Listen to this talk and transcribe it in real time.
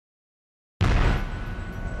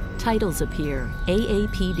Titles appear: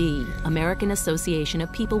 AAPD, American Association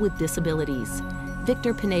of People with Disabilities.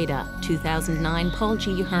 Victor Pineda, 2009 Paul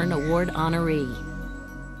G. Hearne Award honoree.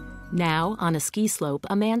 Now, on a ski slope,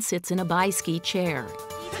 a man sits in a bi-ski chair.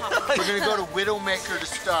 We're going to go to Widowmaker to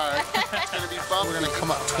start. It's going to be bumpy. We're going to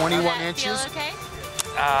come up 21 inches. Okay?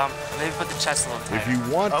 Maybe put the chest a little tighter. If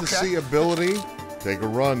you want to see ability, take a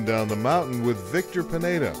run down the mountain with Victor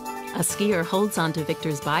Pineda. A skier holds onto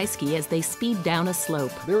Victor's bi-ski as they speed down a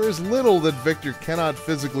slope. There is little that Victor cannot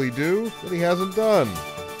physically do that he hasn't done,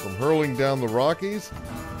 from hurling down the Rockies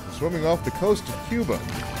to swimming off the coast of Cuba.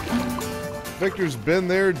 Victor's been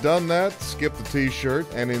there, done that, skipped the t-shirt,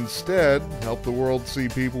 and instead helped the world see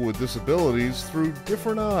people with disabilities through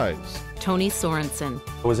different eyes. Tony Sorensen.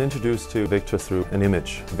 I was introduced to Victor through an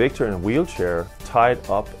image. Victor in a wheelchair tied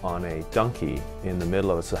up on a donkey in the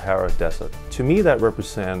middle of a Sahara desert. To me, that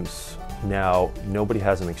represents now nobody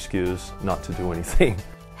has an excuse not to do anything.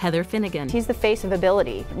 Heather Finnegan. He's the face of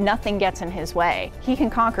ability. Nothing gets in his way. He can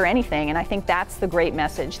conquer anything, and I think that's the great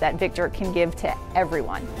message that Victor can give to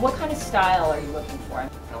everyone. What kind of style are you looking for?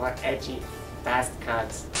 I want edgy, fast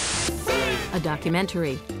cuts. A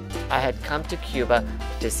documentary. I had come to Cuba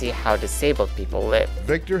to see how disabled people live.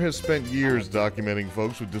 Victor has spent years documenting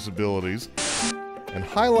folks with disabilities and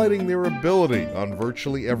highlighting their ability on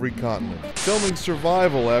virtually every continent, filming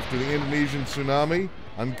survival after the Indonesian tsunami,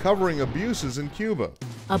 uncovering abuses in Cuba.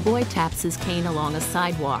 A boy taps his cane along a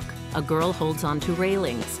sidewalk. A girl holds onto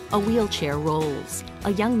railings. A wheelchair rolls.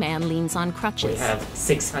 A young man leans on crutches. We have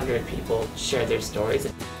 600 people share their stories.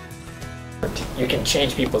 You can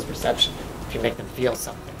change people's perception if you make them feel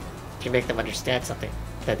something, if you make them understand something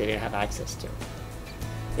that they didn't have access to.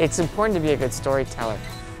 It's important to be a good storyteller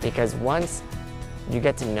because once you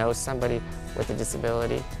get to know somebody with a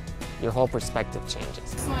disability, your whole perspective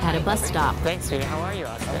changes. At a bus stop. Thanks, sweetie. How are you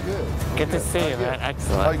out there? I'm good. Good to see you, man.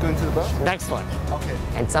 Excellent. Are you going to the bus? Next one. Okay.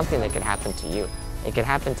 And something that could happen to you. It could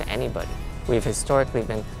happen to anybody. We've historically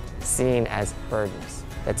been seen as burdens,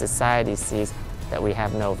 that society sees that we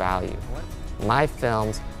have no value. My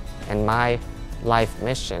films and my life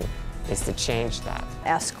mission is to change that.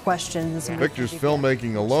 Ask questions. Victor's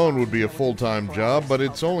filmmaking alone would be a full-time job, but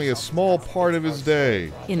it's only a small part of his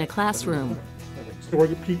day. In a classroom. Or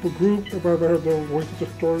the people groups, if I ever heard their voices of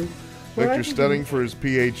stories. Victor's studying for his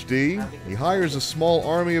PhD. He hires a small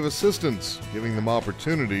army of assistants, giving them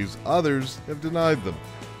opportunities others have denied them.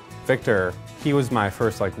 Victor, he was my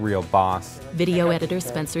first real boss. Video editor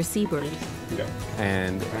Spencer Siebert.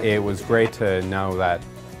 And it was great to know that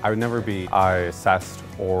I would never be assessed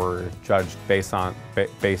or judged based on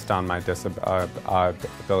my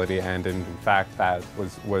disability, and in fact that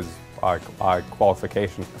was a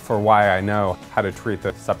qualification for why I know how to treat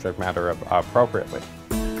the subject matter appropriately.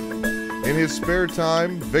 In his spare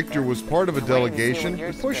time, Victor was part of a delegation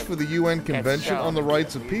to push for the UN Convention on the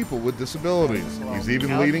Rights of People with Disabilities. He's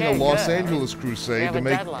even leading a Los Angeles crusade to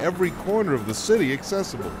make every corner of the city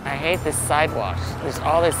accessible. I hate this sidewalk. There's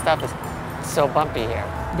all this stuff is so bumpy here.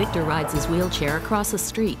 Victor rides his wheelchair across a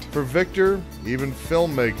street. For Victor, even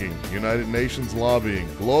filmmaking, United Nations lobbying,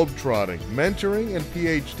 globe-trotting, mentoring, and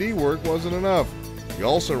PhD work wasn't enough. He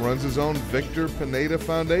also runs his own Victor Pineda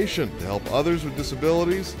Foundation to help others with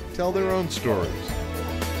disabilities tell their own stories.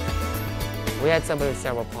 We had somebody with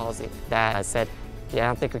cerebral palsy that said, yeah, I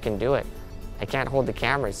don't think we can do it. I can't hold the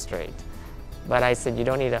camera straight. But I said, you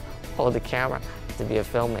don't need to hold the camera to be a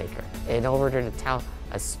filmmaker. In order to tell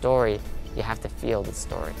a story, you have to feel the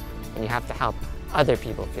story, and you have to help other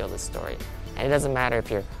people feel the story. And it doesn't matter if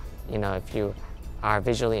you're, if you are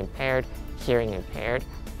visually impaired, hearing impaired,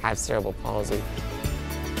 have cerebral palsy.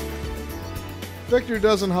 Victor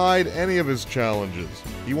doesn't hide any of his challenges.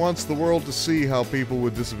 He wants the world to see how people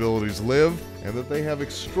with disabilities live and that they have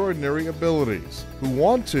extraordinary abilities, who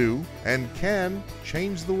want to and can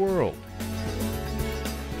change the world.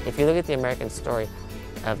 If you look at the American story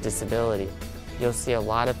of disability, you'll see a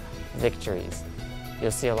lot of victories.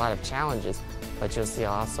 You'll see a lot of challenges, but you'll see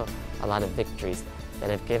also a lot of victories that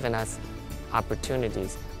have given us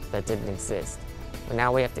opportunities that didn't exist. But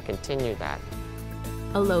now we have to continue that.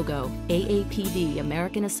 A logo, AAPD,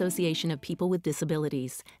 American Association of People with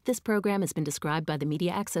Disabilities. This program has been described by the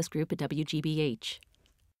Media Access Group at WGBH.